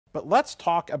But let's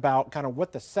talk about kind of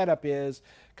what the setup is,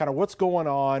 kind of what's going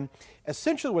on.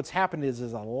 Essentially what's happened is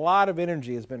a lot of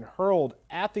energy has been hurled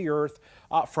at the Earth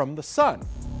from the sun.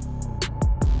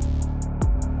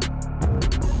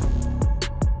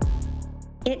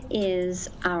 It is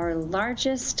our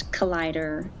largest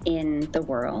collider in the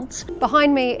world.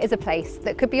 Behind me is a place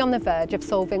that could be on the verge of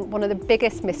solving one of the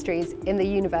biggest mysteries in the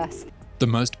universe. The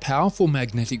most powerful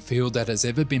magnetic field that has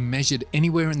ever been measured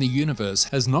anywhere in the universe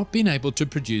has not been able to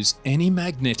produce any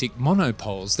magnetic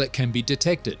monopoles that can be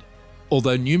detected.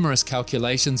 Although numerous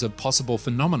calculations of possible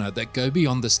phenomena that go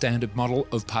beyond the standard model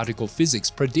of particle physics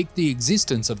predict the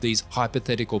existence of these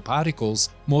hypothetical particles,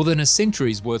 more than a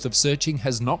century's worth of searching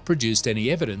has not produced any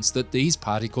evidence that these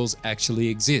particles actually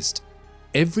exist.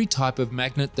 Every type of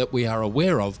magnet that we are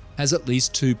aware of has at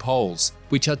least two poles,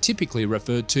 which are typically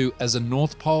referred to as a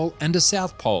north pole and a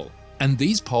south pole, and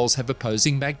these poles have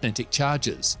opposing magnetic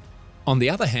charges. On the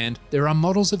other hand, there are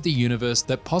models of the universe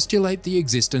that postulate the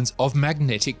existence of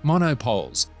magnetic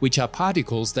monopoles, which are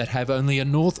particles that have only a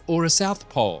north or a south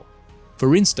pole.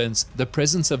 For instance, the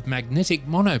presence of magnetic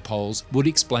monopoles would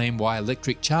explain why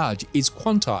electric charge is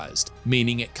quantized,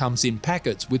 meaning it comes in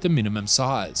packets with a minimum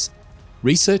size.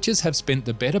 Researchers have spent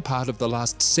the better part of the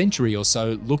last century or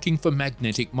so looking for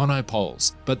magnetic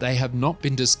monopoles, but they have not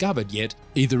been discovered yet,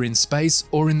 either in space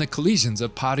or in the collisions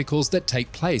of particles that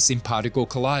take place in particle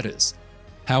colliders.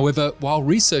 However, while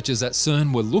researchers at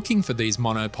CERN were looking for these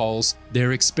monopoles,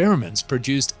 their experiments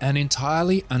produced an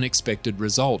entirely unexpected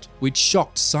result, which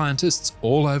shocked scientists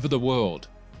all over the world.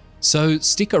 So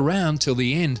stick around till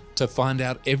the end to find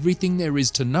out everything there is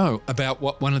to know about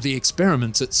what one of the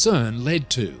experiments at CERN led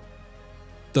to.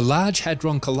 The Large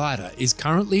Hadron Collider is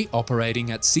currently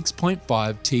operating at 6.5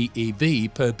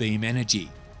 TeV per beam energy.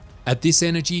 At this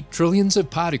energy, trillions of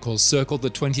particles circle the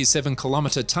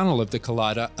 27-kilometer tunnel of the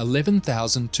collider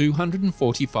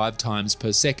 11,245 times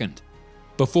per second.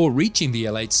 Before reaching the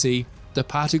LHC, the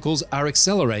particles are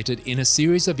accelerated in a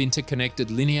series of interconnected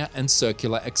linear and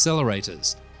circular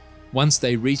accelerators. Once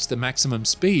they reach the maximum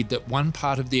speed that one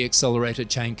part of the accelerator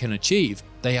chain can achieve,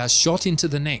 they are shot into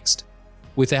the next.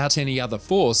 Without any other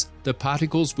force, the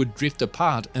particles would drift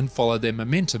apart and follow their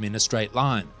momentum in a straight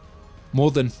line.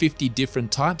 More than 50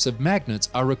 different types of magnets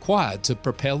are required to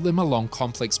propel them along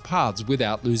complex paths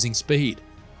without losing speed.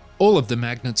 All of the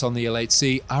magnets on the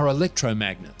LHC are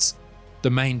electromagnets. The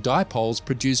main dipoles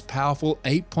produce powerful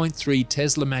 8.3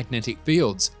 Tesla magnetic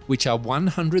fields, which are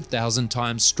 100,000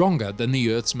 times stronger than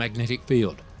the Earth's magnetic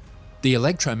field. The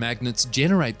electromagnets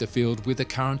generate the field with a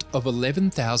current of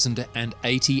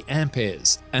 11,080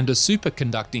 amperes, and a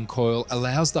superconducting coil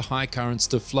allows the high currents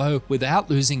to flow without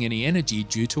losing any energy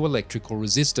due to electrical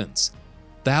resistance.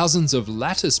 Thousands of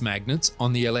lattice magnets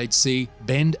on the LHC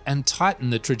bend and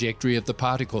tighten the trajectory of the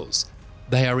particles.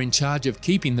 They are in charge of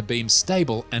keeping the beam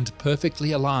stable and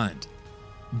perfectly aligned.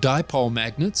 Dipole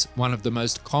magnets, one of the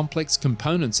most complex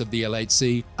components of the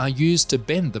LHC, are used to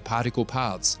bend the particle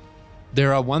paths.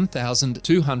 There are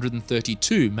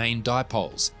 1,232 main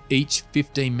dipoles, each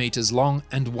 15 meters long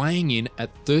and weighing in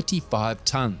at 35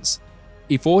 tons.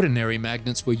 If ordinary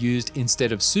magnets were used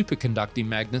instead of superconducting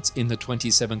magnets in the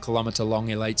 27-kilometer long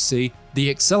LHC, the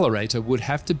accelerator would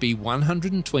have to be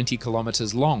 120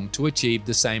 kilometers long to achieve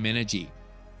the same energy.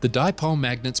 The dipole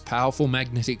magnet's powerful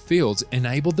magnetic fields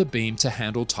enable the beam to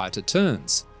handle tighter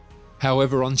turns.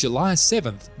 However, on July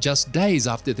 7th, just days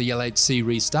after the LHC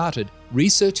restarted,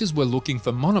 researchers were looking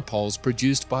for monopoles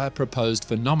produced by a proposed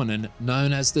phenomenon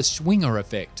known as the Schwinger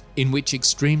effect, in which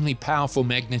extremely powerful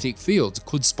magnetic fields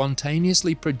could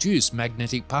spontaneously produce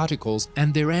magnetic particles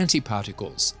and their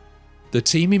antiparticles. The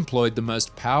team employed the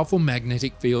most powerful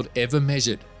magnetic field ever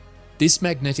measured. This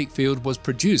magnetic field was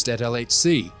produced at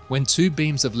LHC when two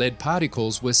beams of lead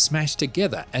particles were smashed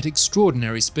together at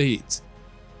extraordinary speeds.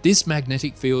 This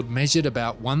magnetic field measured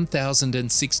about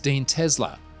 1,016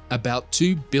 Tesla, about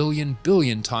 2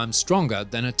 billion times stronger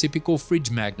than a typical fridge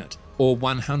magnet, or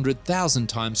 100,000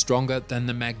 times stronger than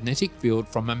the magnetic field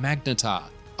from a magnetar,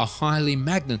 a highly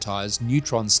magnetized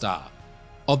neutron star.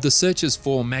 Of the searches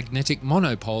for magnetic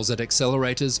monopoles at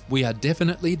accelerators, we are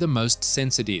definitely the most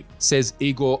sensitive, says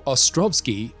Igor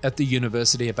Ostrovsky at the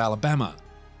University of Alabama.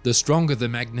 The stronger the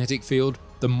magnetic field,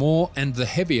 the more and the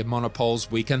heavier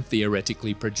monopoles we can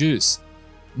theoretically produce.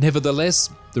 Nevertheless,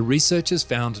 the researchers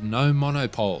found no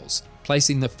monopoles,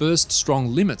 placing the first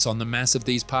strong limits on the mass of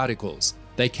these particles.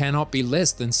 They cannot be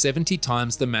less than 70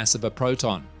 times the mass of a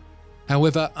proton.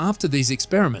 However, after these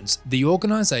experiments, the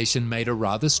organization made a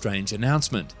rather strange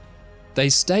announcement. They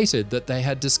stated that they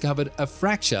had discovered a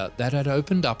fracture that had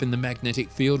opened up in the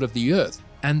magnetic field of the Earth,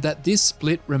 and that this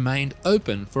split remained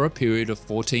open for a period of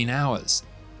 14 hours.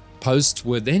 Posts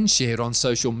were then shared on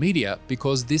social media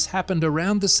because this happened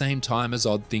around the same time as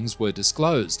odd things were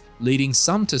disclosed, leading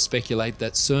some to speculate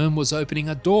that CERN was opening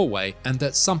a doorway and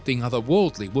that something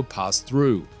otherworldly would pass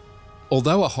through.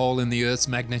 Although a hole in the Earth's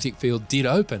magnetic field did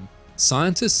open,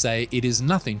 scientists say it is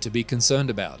nothing to be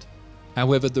concerned about.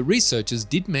 However, the researchers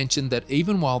did mention that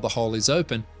even while the hole is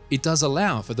open, it does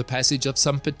allow for the passage of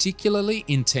some particularly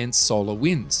intense solar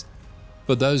winds.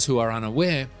 For those who are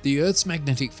unaware, the Earth's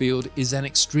magnetic field is an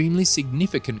extremely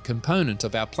significant component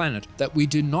of our planet that we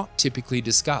do not typically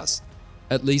discuss,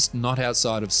 at least not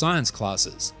outside of science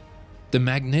classes. The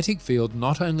magnetic field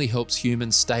not only helps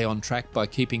humans stay on track by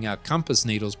keeping our compass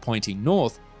needles pointing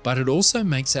north, but it also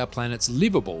makes our planets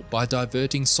livable by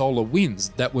diverting solar winds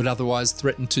that would otherwise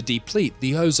threaten to deplete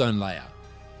the ozone layer.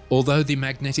 Although the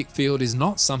magnetic field is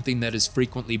not something that is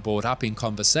frequently brought up in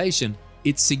conversation,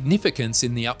 its significance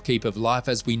in the upkeep of life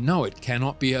as we know it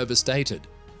cannot be overstated.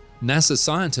 NASA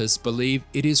scientists believe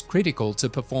it is critical to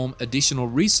perform additional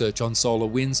research on solar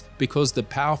winds because the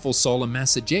powerful solar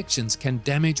mass ejections can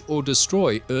damage or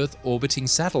destroy Earth-orbiting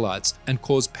satellites and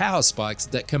cause power spikes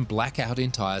that can black out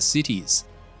entire cities.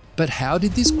 But how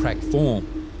did this crack form?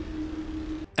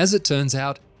 As it turns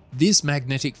out, this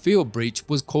magnetic field breach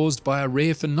was caused by a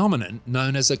rare phenomenon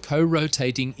known as a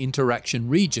co-rotating interaction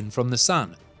region from the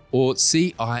Sun, or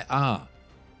CIR.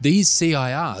 These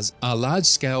CIRs are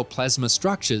large-scale plasma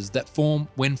structures that form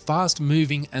when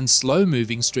fast-moving and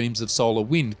slow-moving streams of solar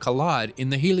wind collide in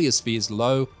the heliosphere's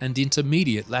low and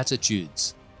intermediate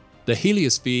latitudes. The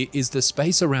heliosphere is the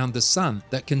space around the Sun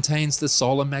that contains the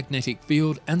solar magnetic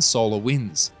field and solar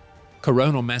winds.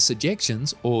 Coronal mass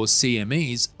ejections, or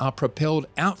CMEs, are propelled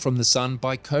out from the Sun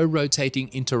by co-rotating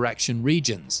interaction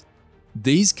regions.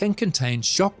 These can contain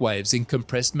shock waves in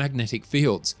compressed magnetic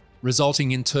fields, resulting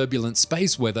in turbulent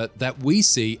space weather that we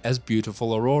see as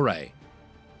beautiful aurorae.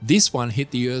 This one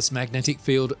hit the Earth's magnetic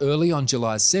field early on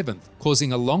July 7th,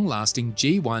 causing a long-lasting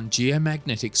G1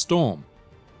 geomagnetic storm.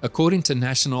 According to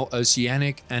National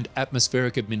Oceanic and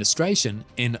Atmospheric Administration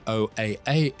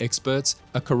 (NOAA) experts,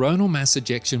 a coronal mass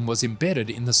ejection was embedded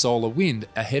in the solar wind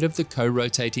ahead of the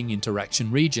co-rotating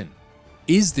interaction region.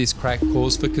 Is this crack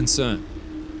cause for concern?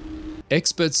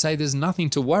 Experts say there's nothing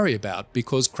to worry about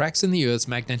because cracks in the Earth's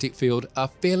magnetic field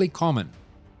are fairly common.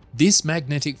 This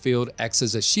magnetic field acts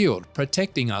as a shield,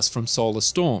 protecting us from solar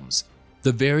storms.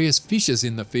 The various fissures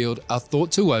in the field are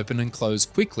thought to open and close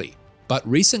quickly, but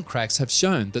recent cracks have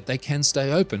shown that they can stay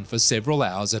open for several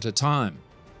hours at a time.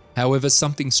 However,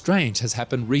 something strange has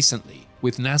happened recently,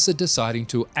 with NASA deciding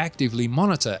to actively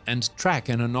monitor and track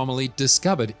an anomaly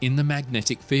discovered in the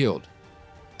magnetic field.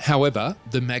 However,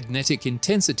 the magnetic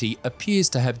intensity appears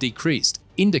to have decreased,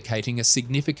 indicating a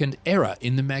significant error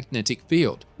in the magnetic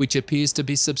field, which appears to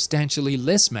be substantially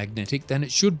less magnetic than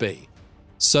it should be.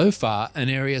 So far, an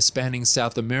area spanning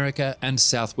South America and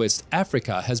Southwest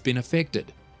Africa has been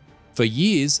affected. For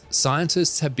years,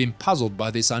 scientists have been puzzled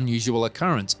by this unusual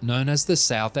occurrence known as the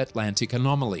South Atlantic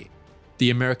Anomaly.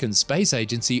 The American Space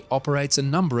Agency operates a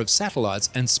number of satellites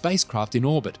and spacecraft in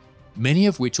orbit, many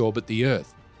of which orbit the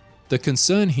Earth. The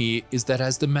concern here is that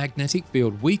as the magnetic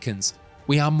field weakens,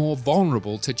 we are more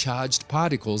vulnerable to charged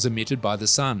particles emitted by the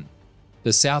Sun.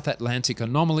 The South Atlantic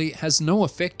Anomaly has no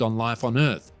effect on life on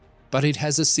Earth, but it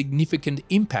has a significant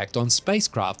impact on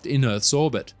spacecraft in Earth's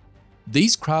orbit.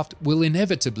 These craft will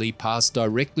inevitably pass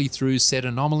directly through said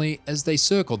anomaly as they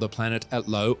circle the planet at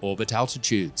low orbit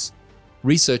altitudes.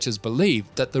 Researchers believe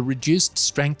that the reduced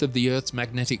strength of the Earth's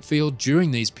magnetic field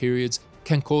during these periods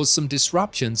can cause some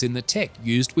disruptions in the tech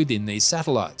used within these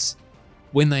satellites.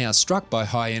 When they are struck by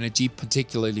high-energy,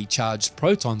 particularly charged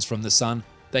protons from the Sun,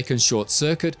 they can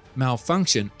short-circuit,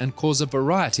 malfunction, and cause a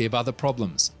variety of other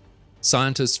problems.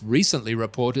 Scientists recently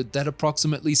reported that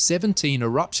approximately 17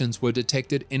 eruptions were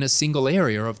detected in a single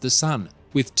area of the Sun,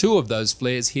 with 2 of those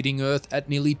flares hitting Earth at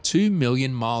nearly 2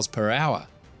 million miles per hour.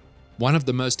 One of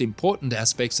the most important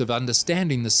aspects of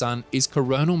understanding the Sun is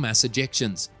coronal mass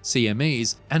ejections,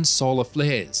 CMEs, and solar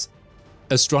flares.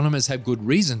 Astronomers have good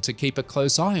reason to keep a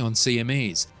close eye on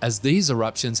CMEs, as these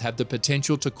eruptions have the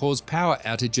potential to cause power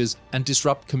outages and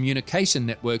disrupt communication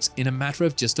networks in a matter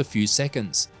of just a few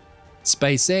seconds.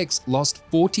 SpaceX lost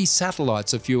 40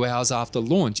 satellites a few hours after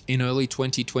launch in early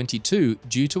 2022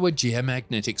 due to a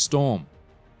geomagnetic storm.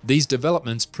 These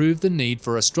developments prove the need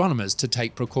for astronomers to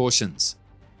take precautions.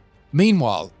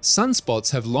 Meanwhile,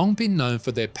 sunspots have long been known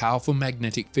for their powerful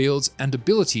magnetic fields and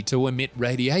ability to emit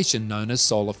radiation known as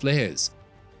solar flares.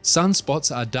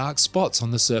 Sunspots are dark spots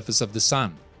on the surface of the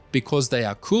Sun. Because they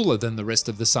are cooler than the rest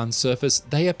of the Sun's surface,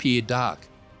 they appear dark.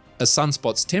 A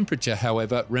sunspot's temperature,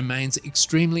 however, remains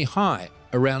extremely high,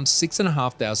 around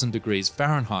 6,500 degrees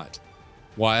Fahrenheit.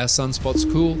 Why are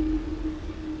sunspots cool?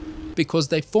 Because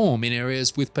they form in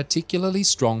areas with particularly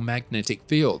strong magnetic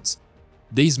fields.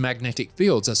 These magnetic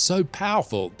fields are so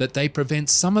powerful that they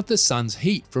prevent some of the sun's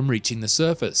heat from reaching the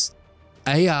surface.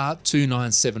 AR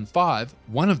 2975,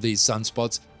 one of these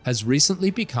sunspots, has recently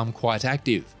become quite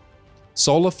active.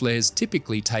 Solar flares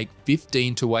typically take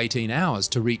 15 to 18 hours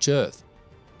to reach Earth.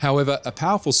 However, a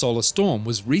powerful solar storm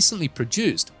was recently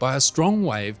produced by a strong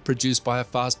wave produced by a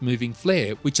fast-moving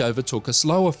flare which overtook a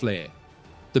slower flare.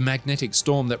 The magnetic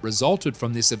storm that resulted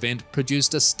from this event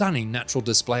produced a stunning natural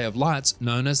display of lights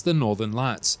known as the Northern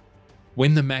Lights.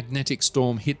 When the magnetic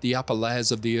storm hit the upper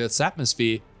layers of the Earth's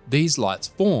atmosphere, these lights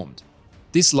formed.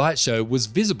 This light show was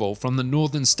visible from the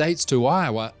northern states to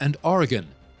Iowa and Oregon.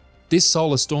 This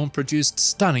solar storm produced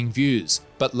stunning views,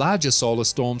 but larger solar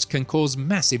storms can cause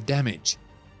massive damage.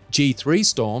 G3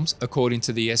 storms, according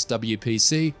to the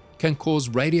SWPC, can cause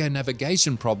radio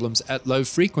navigation problems at low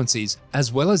frequencies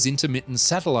as well as intermittent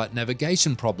satellite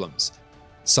navigation problems.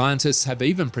 Scientists have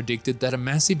even predicted that a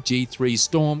massive G3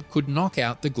 storm could knock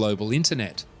out the global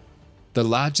internet. The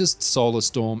largest solar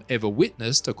storm ever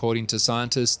witnessed, according to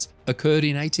scientists, occurred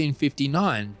in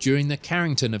 1859 during the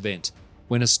Carrington event,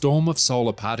 when a storm of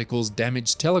solar particles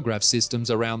damaged telegraph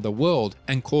systems around the world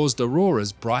and caused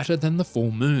auroras brighter than the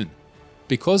full moon.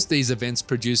 Because these events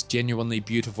produced genuinely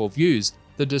beautiful views,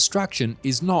 the destruction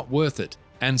is not worth it,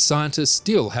 and scientists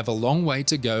still have a long way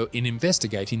to go in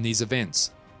investigating these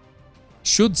events.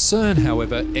 Should CERN,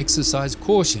 however, exercise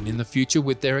caution in the future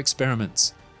with their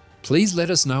experiments? Please let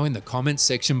us know in the comments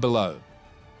section below.